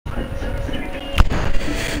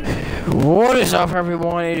What is up,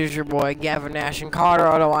 everyone? It is your boy Gavin Nash and Carter,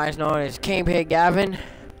 otherwise known as KingPigGavin.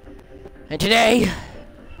 And today,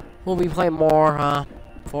 we'll be playing more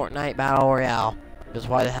Fortnite Battle Royale. Because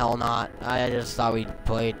why the hell not? I just thought we'd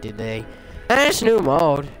play it today. And it's new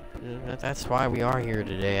mode. That's why we are here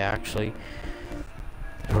today, actually.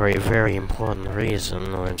 For a very important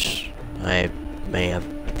reason, which I may have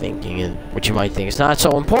thinking, which you might think is not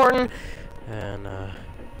so important. And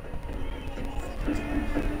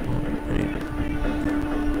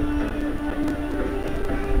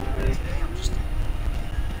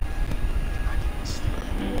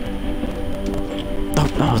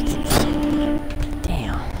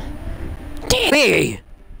damn me!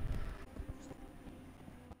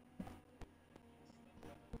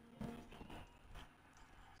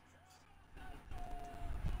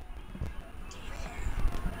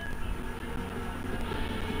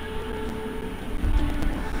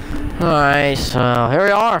 Alright, so here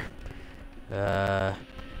we are.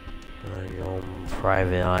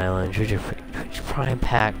 Private island. Choose your prime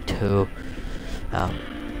pack 2.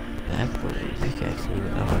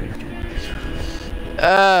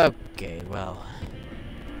 Okay, well.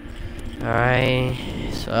 Alright,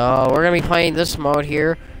 so we're gonna be playing this mode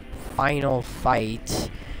here. Final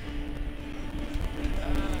fight.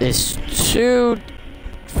 There's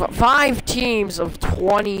 5 teams of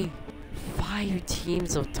 20. 5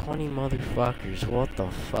 teams of 20 motherfuckers. What the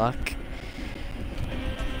fuck?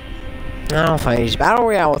 Now fight Battle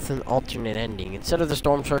Royale with an alternate ending. Instead of the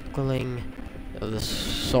storm circling, the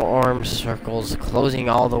storm circles closing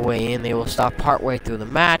all the way in, they will stop partway through the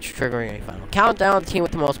match, triggering a final countdown. The team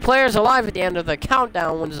with the most players alive at the end of the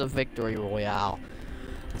countdown wins the victory royale.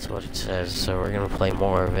 That's what it says. So we're gonna play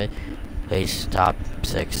more of it. Place top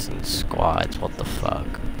 6 in squads. What the fuck?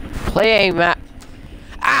 Play a map.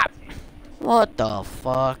 Ah! What the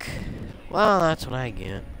fuck? Well, that's what I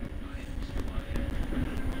get.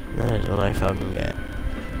 That is what I fucking get.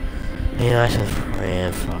 Yeah, I said,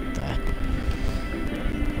 man, fuck that.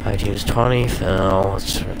 5 teams 20, Phil.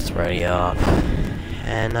 Let's ready up.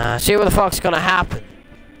 And, see what the fuck's gonna happen.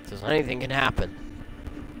 Because anything can happen.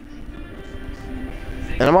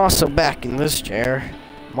 And I'm also back in this chair.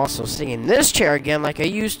 I'm also sitting in this chair again like I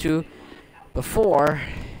used to before.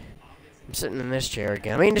 I'm sitting in this chair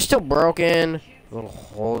again. I mean, it's still broken. A little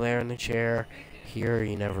hole there in the chair. Here,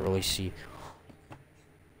 you never really see.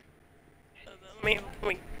 Wait.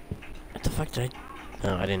 What the fuck did I...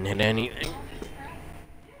 No, I didn't hit anything.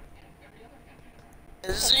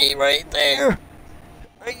 See, right there.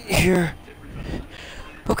 Right here.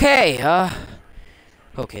 Okay,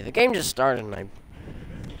 okay, the game just started and I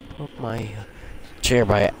broke my chair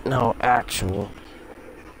by... No, actual.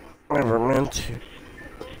 Never meant to.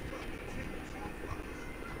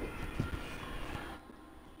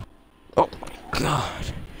 Oh my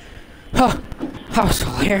god. Huh, that was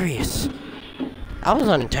hilarious. That was an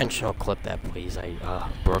unintentional clip that, please. I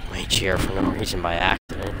broke my chair for no reason by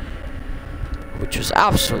accident. Which was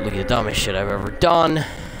absolutely the dumbest shit I've ever done.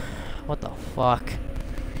 What the fuck?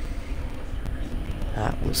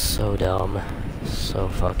 That was so dumb. So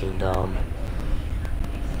fucking dumb.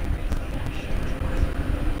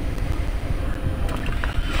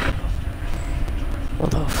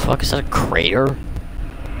 What the fuck? Is that a crater?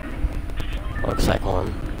 Looks like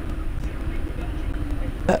one.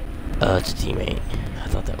 It's a teammate. I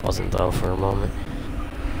thought that wasn't though for a moment.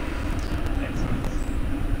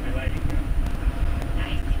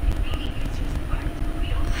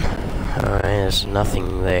 Alright, there's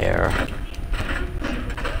nothing there.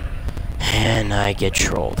 And I get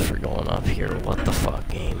trolled for going up here. What the fuck,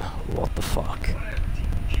 game? What the fuck?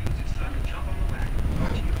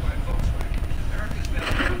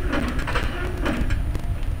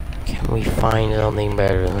 Can we find something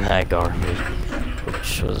better than that garbage?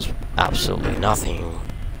 Which was absolutely nothing.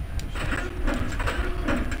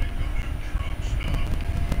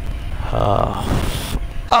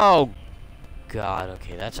 Oh god,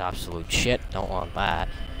 okay, that's absolute shit. Don't want that.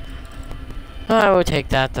 I would take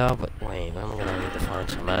that though, but wait, I'm gonna need to find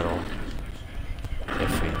some metal.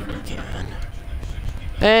 If we can.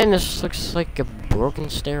 And this looks like a broken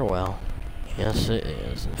stairwell. Yes, it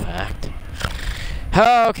is, in fact.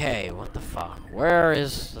 Okay, what the fuck? Where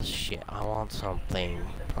is the shit? I want something.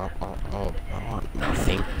 I want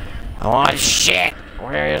nothing. I want shit!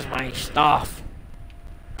 Where is my stuff?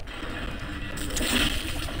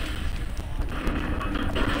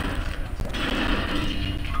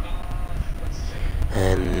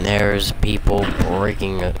 And there's people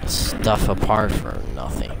breaking stuff apart for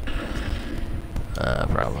nothing.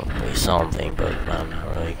 Probably something, but I'm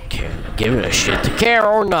not really giving a shit to care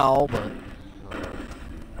or no, but...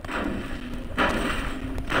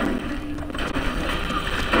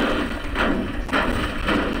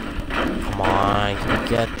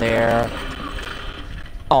 get there.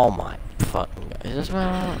 Oh my fucking god. Is this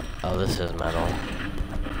metal? Oh, this is metal.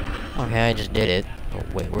 Okay, I just did it. Oh,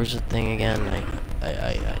 wait, where's the thing again?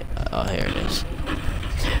 Oh, here it is.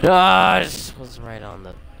 Ah, this was right on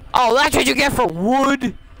the... Oh, that's what you get for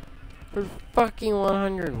wood! For fucking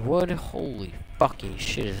 100 wood? Holy fucking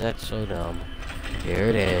shit, is that so dumb? Here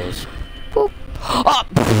it is. Boop. Oh,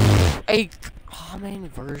 a common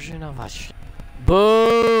version of a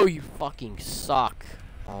Boo! You fucking suck.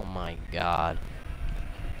 Oh my god.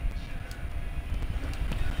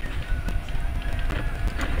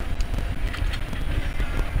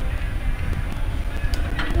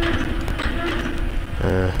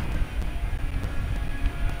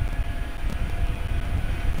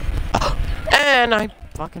 And I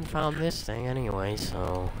fucking found this thing anyway,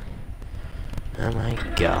 so... Oh my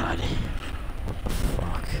god. What the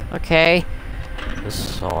fuck? Okay. This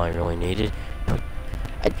is all I really needed.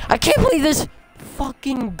 I can't believe this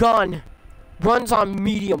fucking gun runs on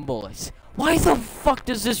medium bullets. Why the fuck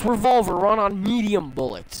does this revolver run on medium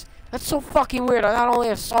bullets? That's so fucking weird. I thought only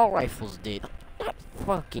assault rifles did. Not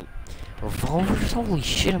fucking revolvers? Holy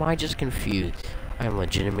shit, am I just confused? I'm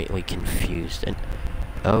legitimately confused. And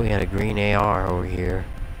oh, we got a green AR over here.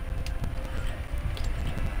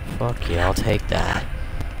 Fuck yeah, I'll take that.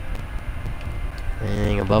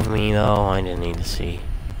 Anything above me though, I didn't need to see.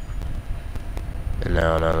 And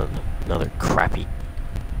now another crappy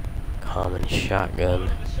common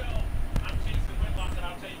shotgun.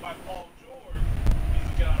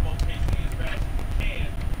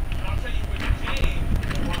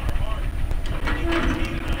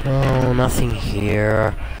 Oh, nothing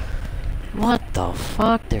here. What the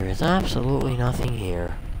fuck? There is absolutely nothing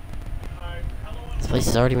here. This place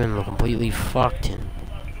has already been completely fucked and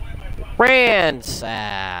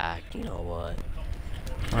ransacked. You know what?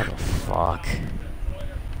 What the fuck?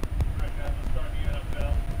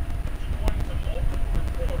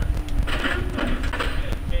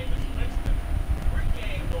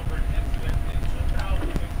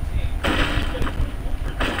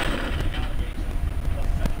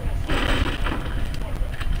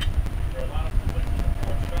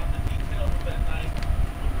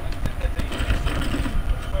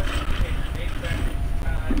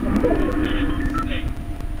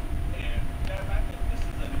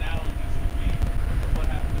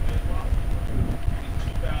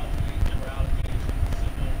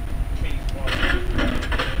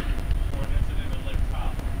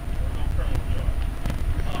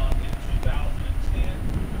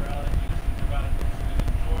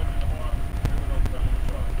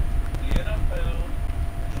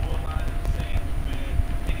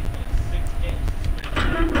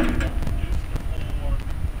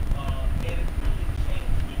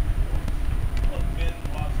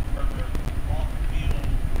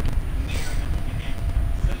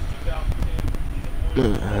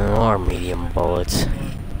 More medium bullets.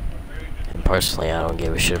 And personally, I don't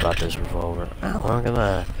give a shit about this revolver. Oh, look at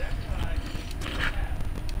that.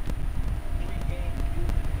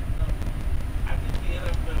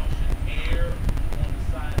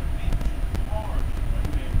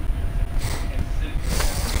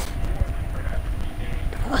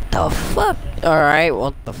 What the fuck? Alright,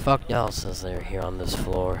 what the fuck else is there here on this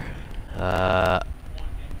floor?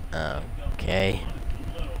 Okay.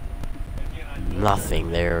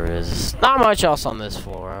 Nothing. There is not much else on this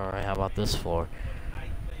floor. Alright, how about this floor?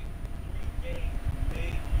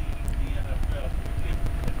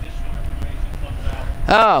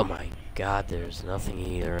 Oh my god, there's nothing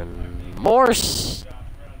either. And more stairs.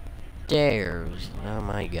 Oh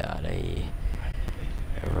my god, I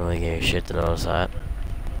really gave a shit to notice that.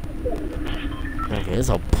 Okay, this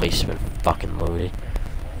whole place has been fucking loaded.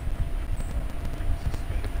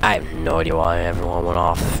 I have no idea why everyone went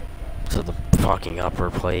off to the fucking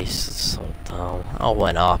upper place. It's so dumb. I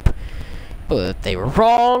went up, but they were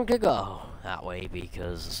wrong to go that way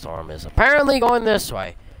because the storm is apparently going this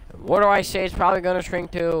way. And what do I say it's probably going to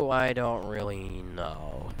shrink to? I don't really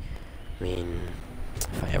know. I mean,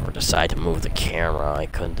 if I ever decide to move the camera, I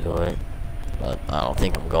could do it, but I don't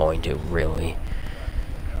think I'm going to, really.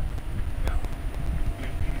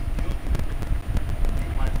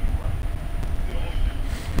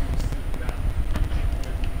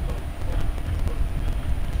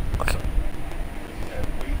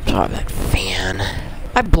 That fan.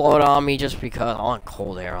 I blow it on me just because I want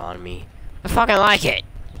cold air on me. I fucking like it.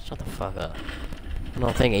 Shut the fuck up. I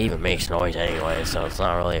don't think it even makes noise anyway, so it's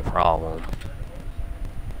not really a problem.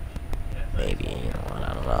 Maybe, you know what,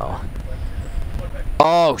 I don't know.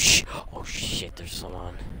 Oh shit, there's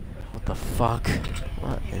someone. What the fuck?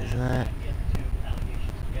 What is that?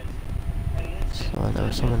 So there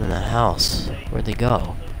was someone in the house. Where'd they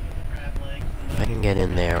go? If I can get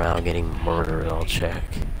in there without getting murdered, I'll check.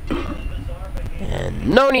 And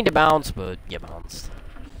no need to bounce, but you bounced.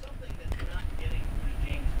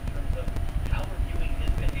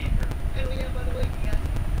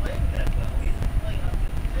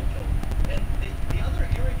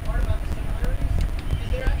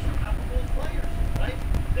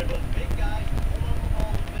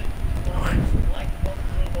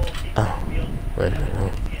 Oh, wait a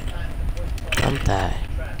minute. Dump that.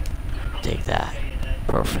 Take that.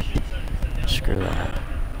 Perfect. Screw that.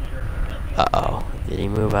 Uh-oh. Did he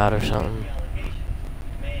move out or something?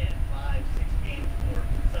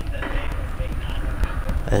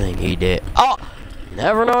 I think he did. Oh!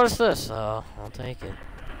 Never noticed this, so I'll take it.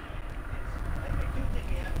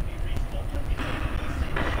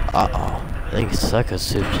 Uh-oh. I think Sucker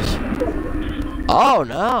Soup just... Oh,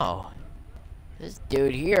 no! This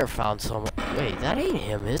dude here found someone. Wait, that ain't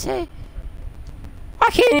him, is it? I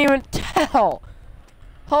can't even tell!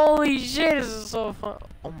 Holy shit, this is so fun.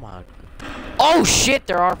 Oh my... Oh shit,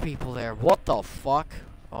 there are people there. What the fuck?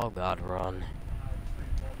 Oh god, run.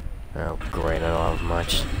 Oh great, I don't have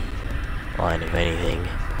much line of anything.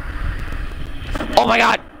 Oh my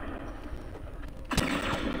god!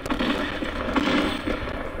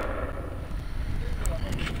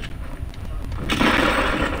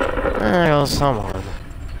 There goes someone.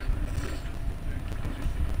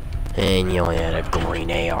 And you only had a green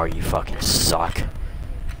AR, you fucking suck.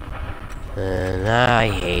 And I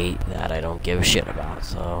hate that I don't give a shit about,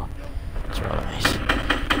 so it's real nice.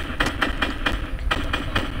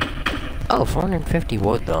 Oh, 450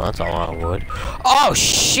 wood though, that's a lot of wood. Oh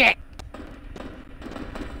shit!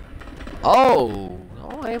 Oh,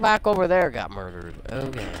 way back over there got murdered.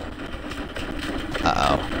 Okay.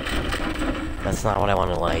 Uh-oh. That's not what I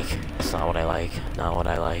want to like. That's not what I like. Not what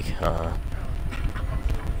I like. Oh,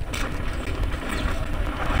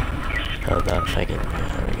 that fucking...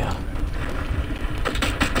 Yeah, there we go.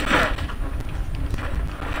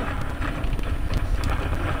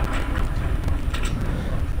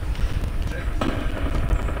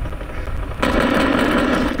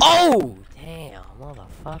 Oh! Damn,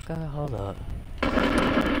 motherfucker. Hold up. I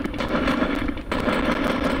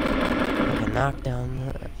can knock down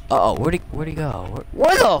the... Uh-oh, where'd he go?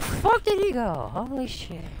 Where the fuck did he go? Holy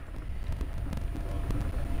shit.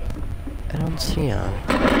 I don't see him.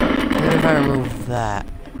 Maybe if I remove that.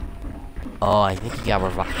 Oh, I think he got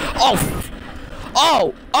revived. Oh!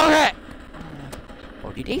 Oh! Okay!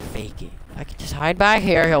 Oh, did he fake it? I could just hide back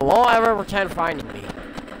here. He won't ever pretend finding me.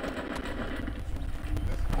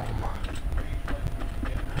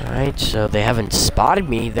 Alright, so they haven't spotted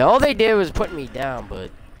me. All they did was put me down, but...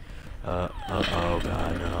 oh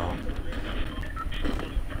god, no.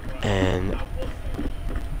 And...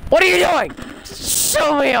 What are you doing?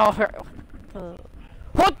 Show me over!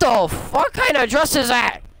 What the fuck kind of dress is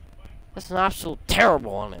that? That's an absolute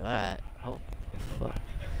terrible one of that. Oh, fuck.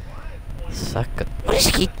 Sucker. What is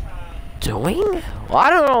he doing? Well, I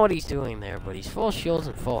don't know what he's doing there, but he's full shields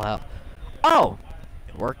and full health. Oh!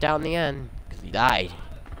 It worked out in the end, because he died.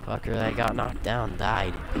 Fucker that got knocked down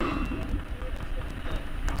died.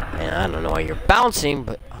 And I don't know why you're bouncing,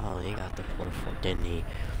 but... Oh, he got the quarter fork, didn't he?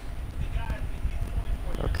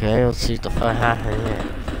 Okay, let's see what the fuck happened here.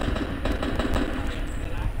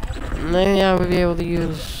 Maybe I would be able to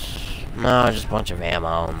use... No, just a bunch of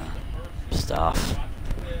ammo and stuff.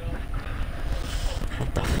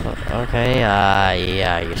 What the fuck? Okay,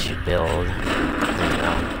 yeah, I guess you build.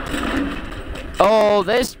 Oh,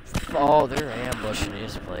 this... Oh, they're ambushing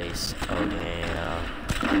this place. Okay,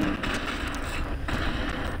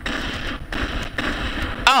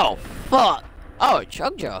 Oh, fuck! Oh, a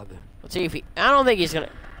chug jug. Let's see if he... I don't think he's gonna...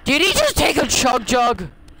 Did he just take a chug jug?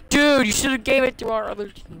 Dude, you should have gave it to our other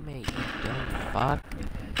teammate. You dumb fuck.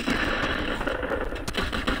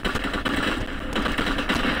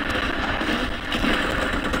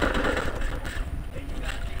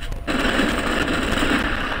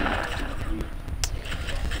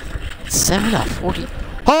 Seven out of 40.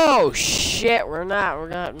 Oh shit, we don't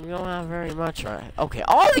have very much, right? Okay,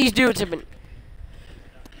 all these dudes have been...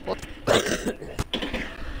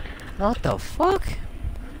 What the fuck?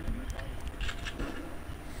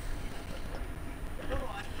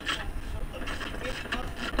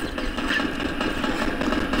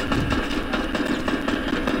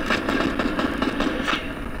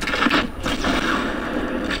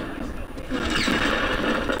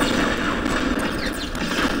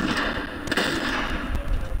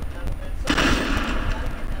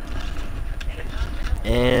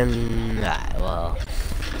 And well,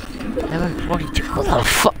 42. What the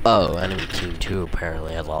fuck? Oh, enemy team 2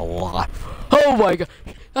 apparently has a lot. Oh Oh my god,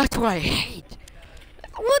 that's what I hate.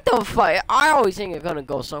 What the fuck? I always think it's gonna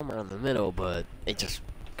go somewhere in the middle, but it just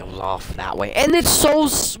goes off that way. And it's so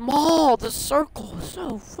small. The circle is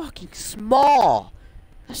so fucking small.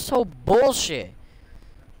 That's so bullshit.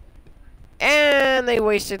 And they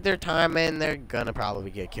wasted their time, and they're gonna probably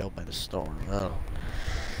get killed by the storm. Oh.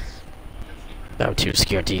 I'm too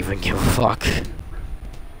scared to even give a fuck.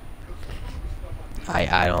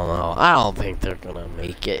 I don't know. I don't think they're gonna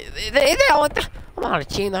make it. I'm on a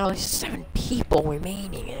team. There are only 7 people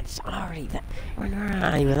remaining, and it's already that. We're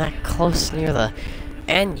not even that close near the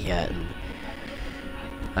end yet.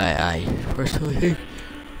 I personally think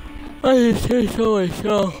I just say so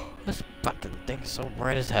myself. This fucking thing's so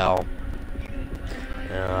bright as hell.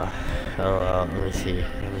 Let me see.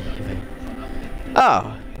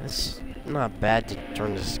 Oh, that's not bad to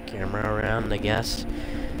turn this camera around, I guess.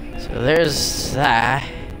 So there's that.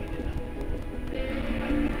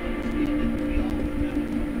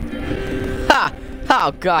 Ha!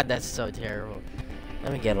 Oh god, that's so terrible.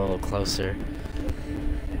 Let me get a little closer.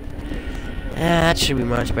 That should be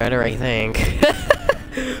much better, I think.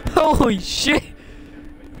 Holy shit!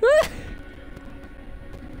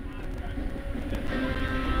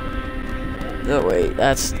 No, wait,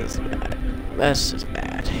 that's just bad. That's just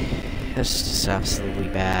bad. That's just absolutely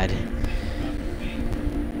bad.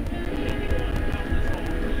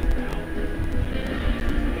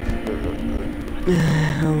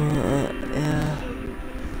 Yeah.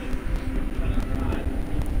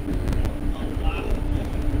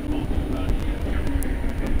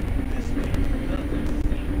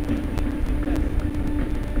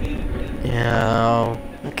 Yeah.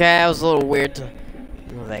 Okay, that was a little weird to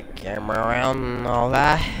move that camera around and all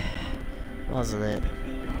that, wasn't it?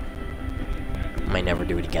 Might never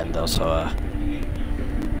do it again though, so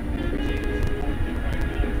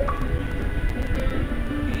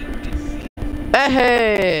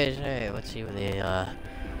Hey, let's see what the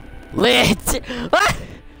lit. What?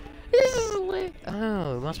 This is lit.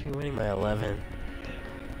 Oh, it must be winning by 11.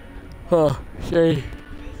 Oh, shit.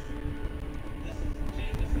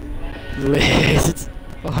 Lit.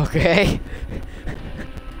 Okay.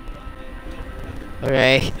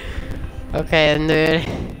 Okay. Okay, then, dude.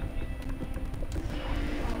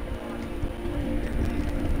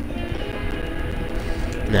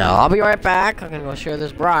 Now, I'll be right back. I'm gonna go share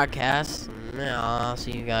this broadcast. Now, I'll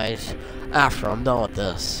see you guys after I'm done with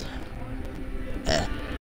this.